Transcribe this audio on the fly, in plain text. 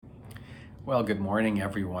Well, good morning,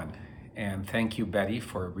 everyone. And thank you, Betty,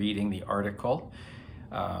 for reading the article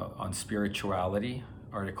on spirituality,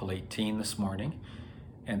 Article 18 this morning.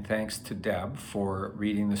 And thanks to Deb for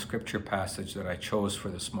reading the scripture passage that I chose for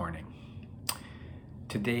this morning.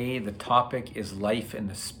 Today, the topic is life in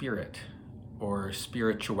the spirit, or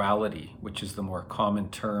spirituality, which is the more common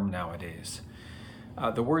term nowadays.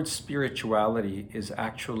 The word spirituality is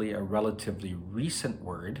actually a relatively recent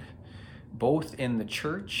word, both in the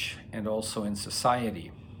church and also in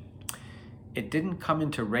society. It didn't come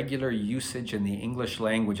into regular usage in the English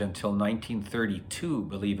language until 1932,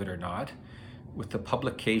 believe it or not, with the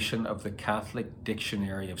publication of the Catholic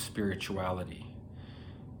Dictionary of Spirituality.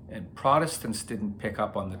 And Protestants didn't pick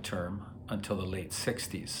up on the term until the late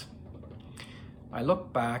 60s. I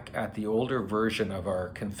look back at the older version of our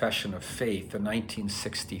Confession of Faith, the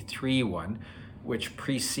 1963 one, which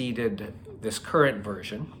preceded this current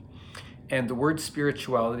version. And the word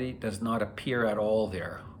spirituality does not appear at all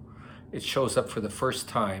there. It shows up for the first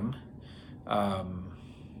time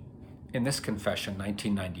in this confession,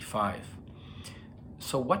 1995.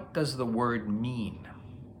 So what does the word mean?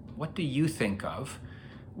 What do you think of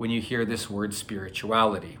when you hear this word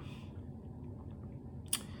spirituality?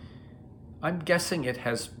 I'm guessing it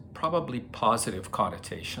has probably positive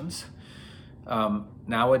connotations.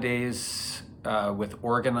 Nowadays, with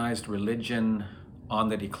organized religion on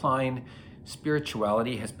the decline,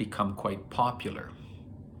 spirituality has become quite popular.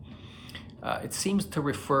 It seems to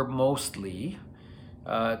refer mostly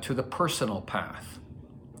to the personal path,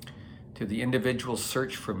 to the individual's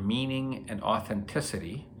search for meaning and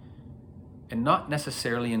authenticity, and not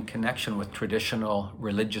necessarily in connection with traditional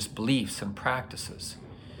religious beliefs and practices.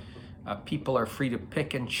 People are free to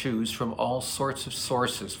pick and choose from all sorts of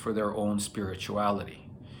sources for their own spirituality.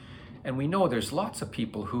 And we know there's lots of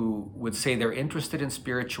people who would say they're interested in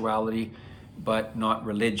spirituality, but not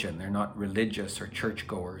religion. They're not religious or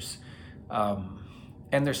churchgoers.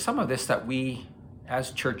 And there's some of this that we, as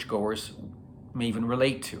churchgoers, may even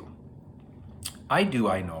relate to. I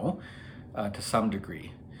know, to some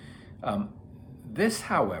degree. This,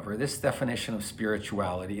 however, this definition of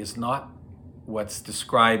spirituality is not what's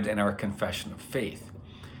described in our Confession of Faith.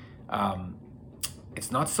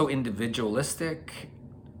 It's not so individualistic,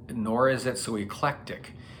 nor is it so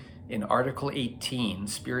eclectic. In Article 18,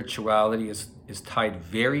 spirituality is tied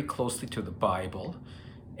very closely to the Bible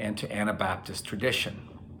and to Anabaptist tradition.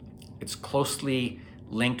 It's closely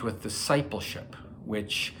linked with discipleship,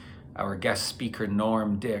 which our guest speaker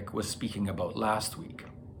Norm Dick was speaking about last week.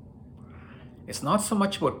 It's not so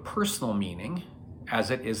much about personal meaning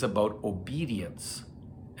as it is about obedience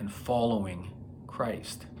and following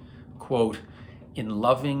Christ. Quote, "In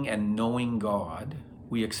loving and knowing God,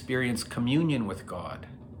 we experience communion with God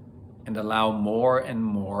and allow more and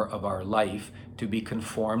more of our life to be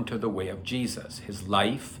conformed to the way of Jesus, his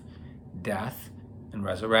life, death, and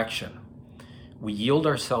resurrection. We yield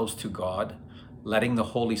ourselves to God, letting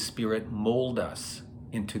the Holy Spirit mold us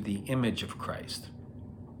into the image of Christ."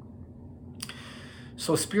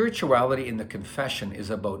 So spirituality in the confession is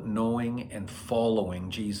about knowing and following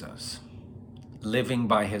Jesus, living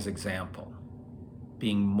by his example,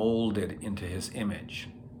 being molded into his image.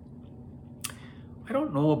 I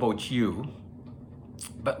don't know about you,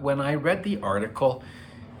 but when I read the article,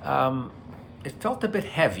 it felt a bit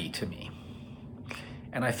heavy to me.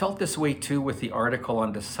 And I felt this way too with the article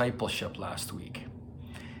on discipleship last week.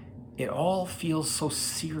 It all feels so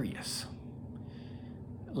serious,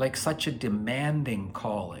 like such a demanding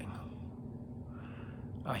calling.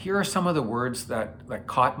 Here are some of the words that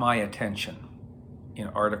caught my attention in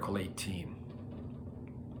Article 18.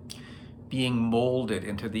 Being molded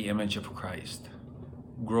into the image of Christ,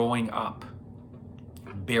 growing up,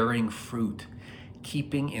 bearing fruit,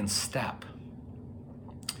 keeping in step.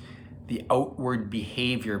 The outward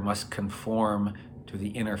behavior must conform to the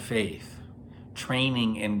inner faith,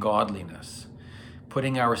 training in godliness,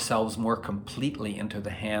 putting ourselves more completely into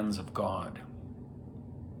the hands of God.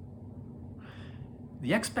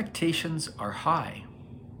 The expectations are high,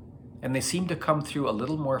 and they seem to come through a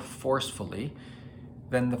little more forcefully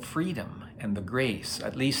than the freedom and the grace.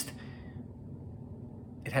 At least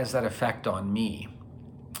it has that effect on me.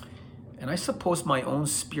 And I suppose my own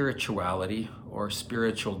spirituality or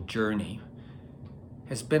spiritual journey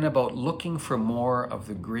has been about looking for more of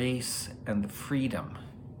the grace and the freedom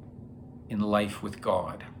in life with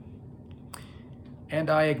God. And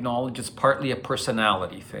I acknowledge it's partly a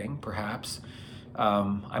personality thing, perhaps.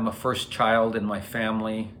 I'm a first child in my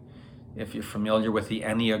family. If you're familiar with the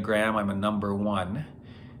Enneagram, I'm a number 1.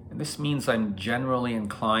 And this means I'm generally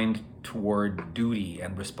inclined toward duty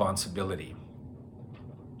and responsibility.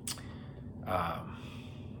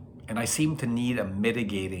 and I seemed to need a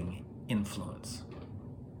mitigating influence.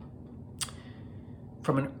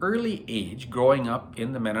 From an early age, growing up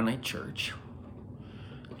in the Mennonite church,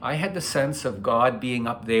 I had the sense of God being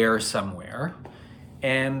up there somewhere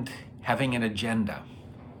and having an agenda,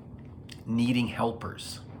 needing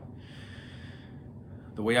helpers.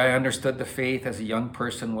 The way I understood the faith as a young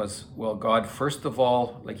person was, well, God, first of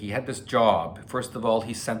all, like he had this job. First of all,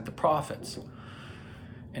 he sent the prophets.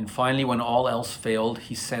 And finally, when all else failed,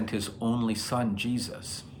 he sent his only son,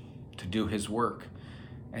 Jesus, to do his work.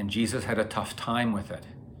 And Jesus had a tough time with it.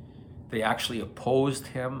 They actually opposed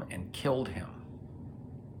him and killed him.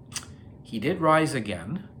 He did rise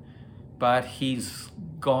again, but he's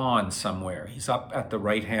gone somewhere. He's up at the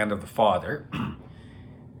right hand of the Father,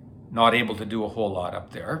 not able to do a whole lot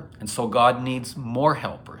up there. And so God needs more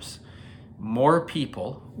helpers, more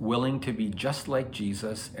people willing to be just like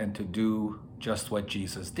Jesus and to do just what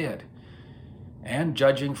Jesus did. And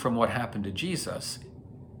judging from what happened to Jesus,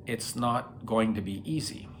 it's not going to be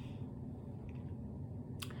easy.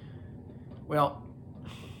 Well,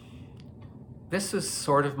 this is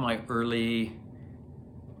sort of my early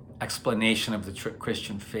explanation of the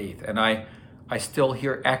Christian faith, and I still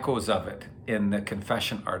hear echoes of it in the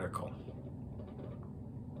confession article.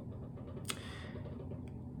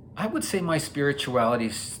 I would say my spirituality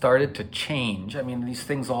started to change. I mean, these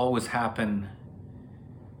things always happen.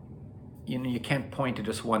 You know, you can't point to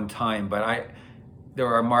just one time, but there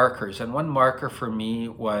are markers, and one marker for me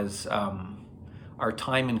was our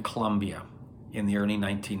time in Colombia in the early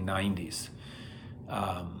 1990s.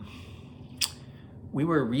 We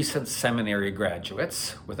were recent seminary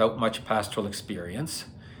graduates without much pastoral experience,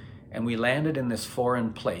 and we landed in this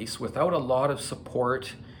foreign place without a lot of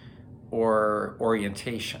support or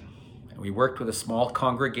orientation. And we worked with a small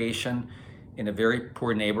congregation in a very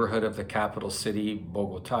poor neighborhood of the capital city,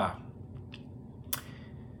 Bogota.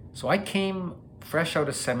 So I came fresh out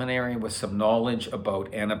of seminary with some knowledge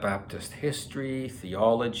about Anabaptist history,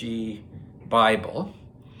 theology, Bible.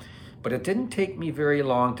 But it didn't take me very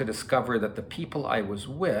long to discover that the people I was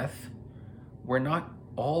with were not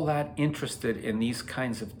all that interested in these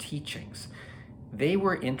kinds of teachings. They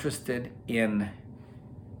were interested in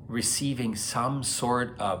receiving some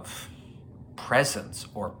sort of presence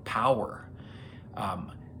or power,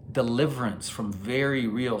 deliverance from very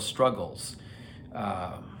real struggles,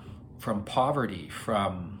 from poverty,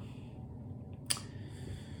 from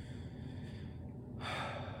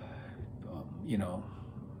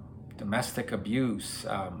domestic abuse,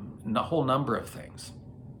 a whole number of things.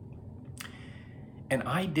 And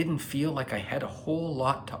I didn't feel like I had a whole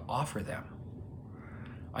lot to offer them.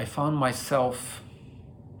 I found myself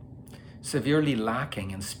severely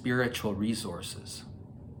lacking in spiritual resources.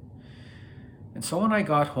 And so when I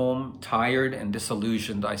got home, tired and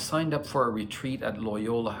disillusioned, I signed up for a retreat at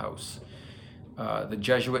Loyola House, the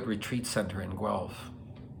Jesuit retreat center in Guelph.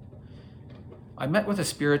 I met with a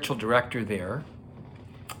spiritual director there,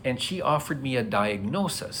 and she offered me a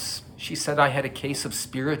diagnosis. She said I had a case of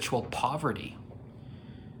spiritual poverty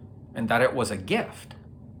and that it was a gift.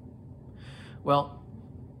 Well,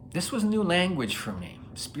 this was new language for me.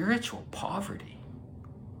 Spiritual poverty.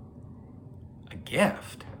 A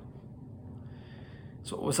gift.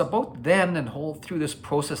 So it was about then and through this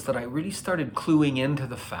process that I really started cluing into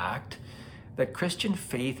the fact that Christian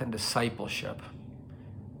faith and discipleship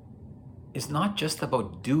is not just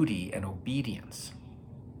about duty and obedience,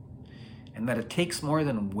 and that it takes more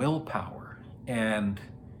than willpower and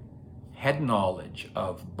head knowledge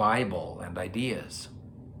of Bible and ideas.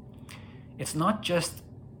 It's not just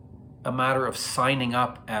a matter of signing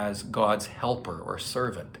up as God's helper or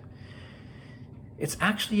servant. It's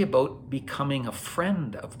actually about becoming a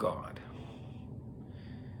friend of God.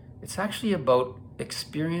 It's actually about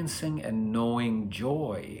experiencing and knowing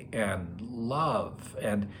joy and love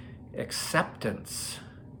and acceptance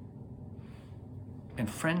and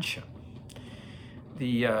friendship.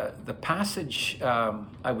 The passage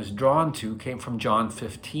I was drawn to came from John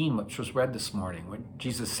 15, which was read this morning, when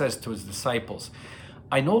Jesus says to his disciples,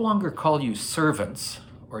 I no longer call you servants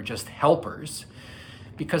or just helpers,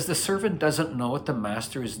 because the servant doesn't know what the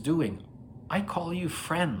master is doing. I call you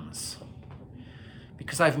friends,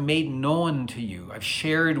 because I've made known to you, I've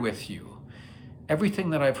shared with you everything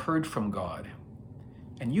that I've heard from God.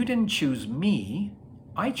 And you didn't choose me,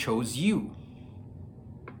 I chose you.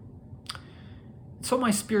 So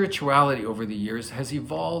my spirituality over the years has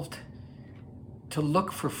evolved to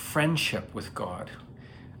look for friendship with God,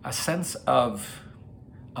 a sense of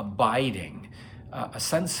abiding, a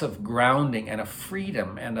sense of grounding and a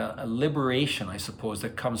freedom and a liberation, I suppose,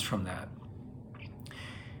 that comes from that.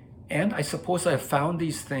 And I suppose I've found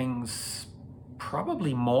these things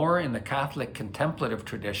probably more in the Catholic contemplative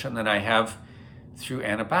tradition than I have through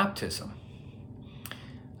Anabaptism.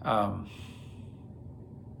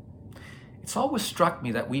 It's always struck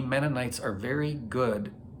me that we Mennonites are very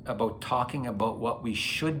good about talking about what we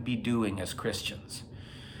should be doing as Christians.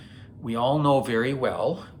 We all know very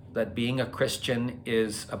well that being a Christian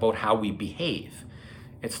is about how we behave.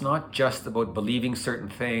 It's not just about believing certain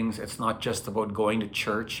things. It's not just about going to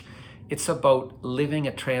church. It's about living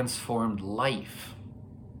a transformed life,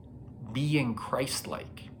 being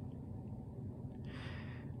Christ-like.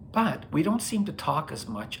 But we don't seem to talk as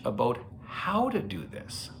much about how to do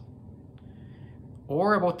this,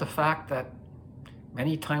 or about the fact that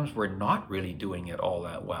many times we're not really doing it all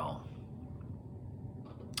that well.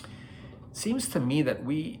 It seems to me that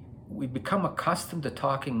we become accustomed to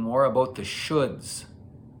talking more about the shoulds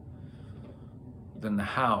than the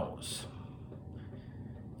hows.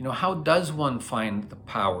 You know, how does one find the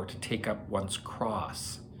power to take up one's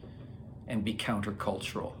cross and be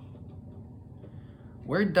countercultural?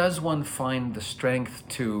 Where does one find the strength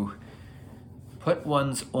to put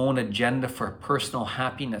one's own agenda for personal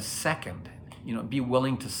happiness second? You know, be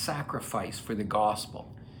willing to sacrifice for the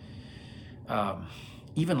gospel.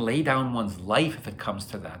 Even lay down one's life if it comes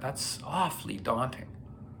to that. That's awfully daunting.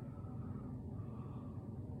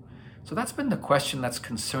 So that's been the question that's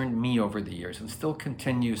concerned me over the years and still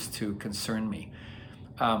continues to concern me.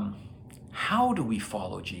 How do we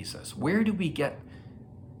follow Jesus? Where do we get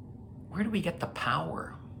the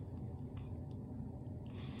power?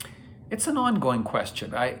 It's an ongoing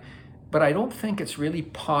question. But I don't think it's really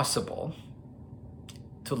possible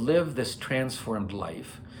to live this transformed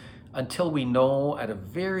life until we know at a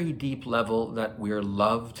very deep level that we're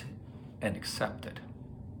loved and accepted.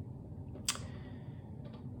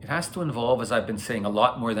 It has to involve, as I've been saying, a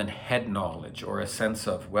lot more than head knowledge or a sense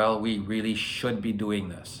of, well, we really should be doing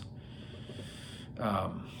this.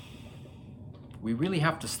 We really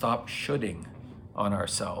have to stop shoulding on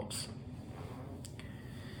ourselves.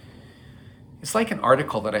 It's like an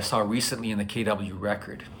article that I saw recently in the KW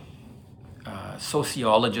Record. A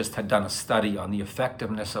sociologist had done a study on the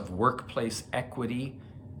effectiveness of workplace equity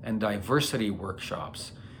and diversity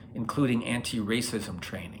workshops, including anti-racism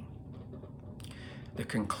training. The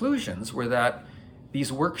conclusions were that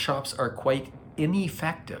these workshops are quite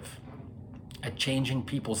ineffective at changing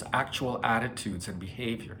people's actual attitudes and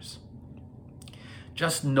behaviors.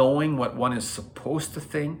 Just knowing what one is supposed to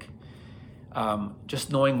think,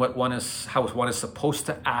 just knowing how one is supposed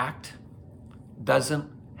to act, doesn't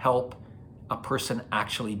help a person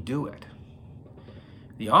actually do it.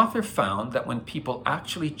 The author found that when people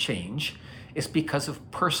actually change, it's because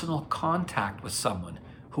of personal contact with someone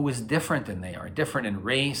who is different than they are, different in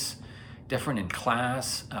race, different in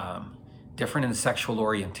class, different in sexual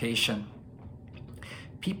orientation.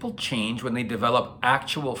 People change when they develop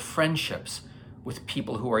actual friendships with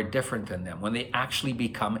people who are different than them, when they actually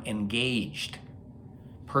become engaged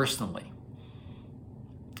personally.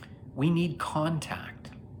 We need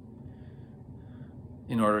contact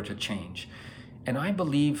in order to change. And I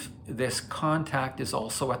believe this contact is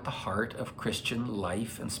also at the heart of Christian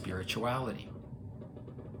life and spirituality.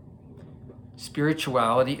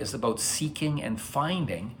 Spirituality is about seeking and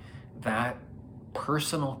finding that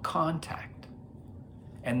personal contact,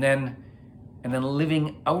 and then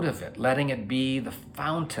living out of it, letting it be the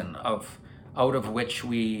fountain out of which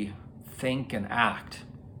we think and act.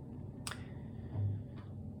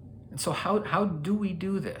 And so how do we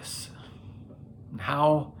do this? And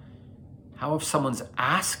how if someone's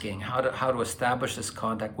asking how to establish this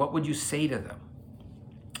contact, what would you say to them?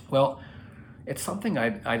 Well, it's something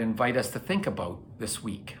I'd invite us to think about this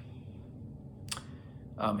week.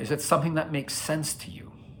 Is it something that makes sense to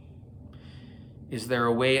you? Is there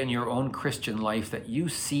a way in your own Christian life that you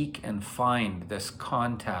seek and find this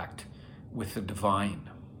contact with the divine?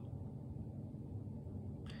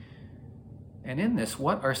 And in this,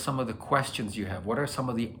 what are some of the questions you have? What are some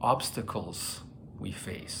of the obstacles we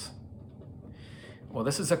face? Well,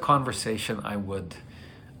 this is a conversation I would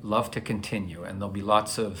love to continue, and there'll be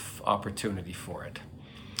lots of opportunity for it.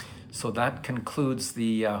 So that concludes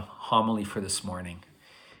the homily for this morning.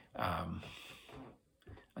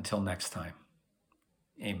 Until next time,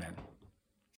 amen.